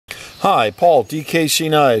Hi, Paul, DKC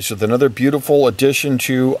Knives, with another beautiful addition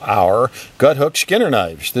to our gut hook Skinner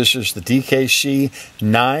knives. This is the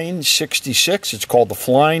DKC-966. It's called the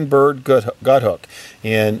Flying Bird gut hook.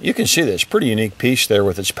 And you can see this pretty unique piece there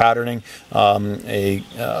with its patterning. A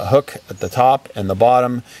hook at the top and the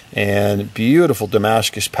bottom, and beautiful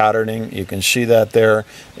Damascus patterning. You can see that there.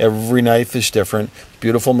 Every knife is different.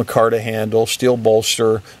 Beautiful micarta handle, steel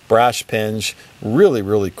bolster, brass pins. Really,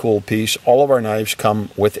 really cool piece. All of our knives come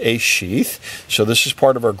with a sheath. So this is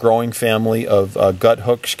part of our growing family of gut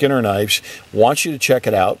hook Skinner knives. Want you to check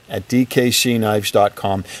it out at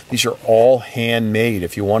DKCknives.com. These are all handmade.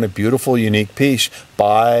 If you want a beautiful, unique piece,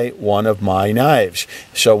 buy one of my knives.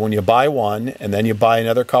 So when you buy one and then you buy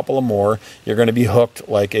another couple of more, you're going to be hooked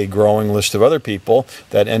like a growing list of other people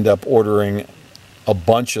that end up ordering a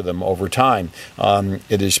bunch of them over time.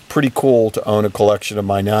 It is pretty cool to own a collection of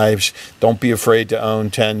my knives. Don't be afraid to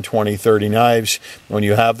own 10, 20, 30 knives. When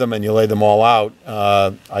you have them and you lay them all out,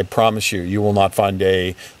 I promise you, you will not find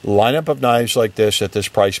a lineup of knives like this at this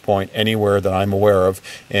price point anywhere that I'm aware of.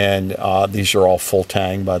 And these are all full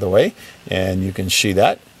tang, by the way, and you can see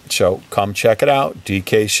that. So come check it out,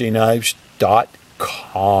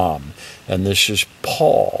 dkcknives.com. And this is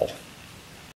Paul.